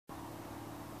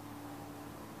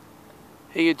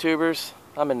Hey YouTubers,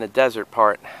 I'm in the desert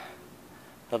part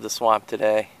of the swamp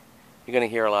today. You're going to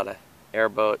hear a lot of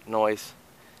airboat noise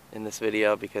in this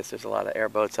video because there's a lot of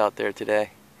airboats out there today.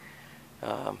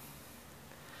 Kind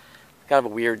of a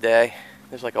weird day.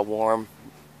 There's like a warm,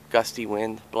 gusty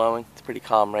wind blowing. It's pretty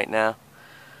calm right now.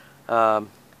 I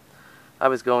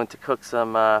was going to cook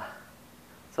some of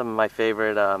my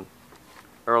favorite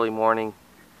early morning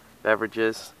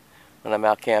beverages when I'm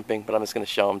out camping, but I'm just going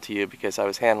to show them to you because I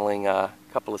was handling a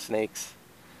couple of snakes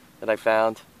that I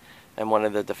found, and one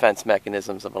of the defense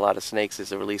mechanisms of a lot of snakes is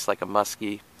to release like a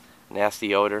musky,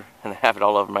 nasty odor, and I have it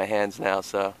all over my hands now,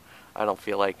 so I don't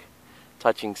feel like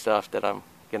touching stuff that I'm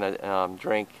going to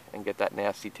drink and get that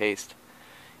nasty taste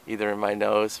either in my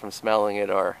nose from smelling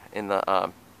it or in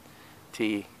the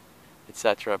tea,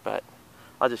 etc. But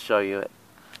I'll just show you it.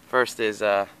 First is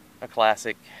a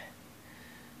classic,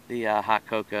 the hot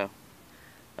cocoa.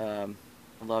 I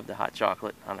love the hot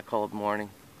chocolate on a cold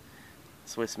morning.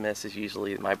 Swiss Miss is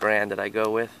usually my brand that I go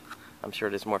with. I'm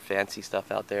sure there's more fancy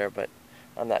stuff out there, but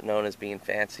I'm not known as being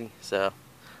fancy, so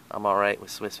I'm alright with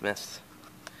Swiss Miss.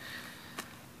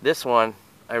 This one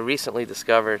I recently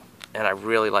discovered, and I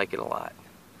really like it a lot.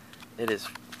 It is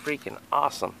freaking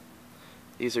awesome.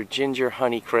 These are ginger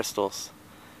honey crystals.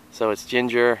 So it's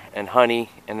ginger and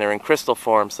honey, and they're in crystal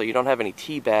form, so you don't have any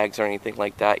tea bags or anything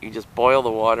like that. You just boil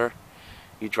the water,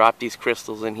 you drop these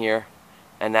crystals in here,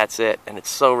 and that's it. And it's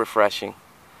so refreshing.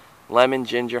 Lemon,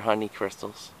 ginger, honey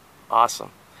crystals. Awesome.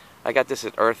 I got this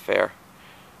at Earth Fair.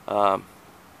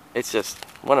 It's just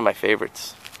one of my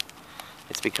favorites.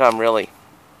 It's become really,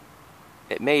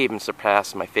 it may even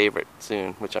surpass my favorite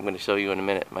soon, which I'm going to show you in a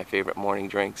minute, my favorite morning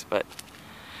drinks, but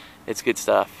it's good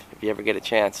stuff. If you ever get a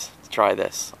chance to try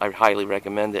this, I highly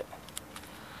recommend it.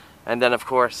 And then of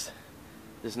course,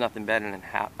 there's nothing better than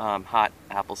hot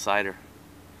apple cider.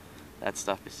 That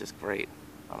stuff is just great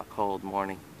on a cold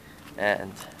morning.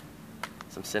 And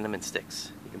some cinnamon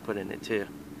sticks you can put in it too,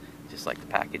 just like the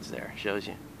package there shows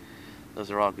you. Those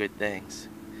are all good things.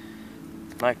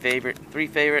 My three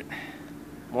favorite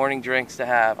morning drinks to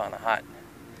have on a hot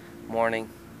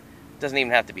morning. Doesn't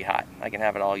even have to be hot. I can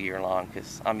have it all year long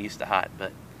because I'm used to hot,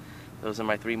 but those are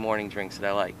my 3 morning drinks that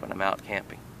I like when I'm out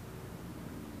camping.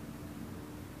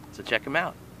 So check them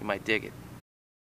out. You might dig it.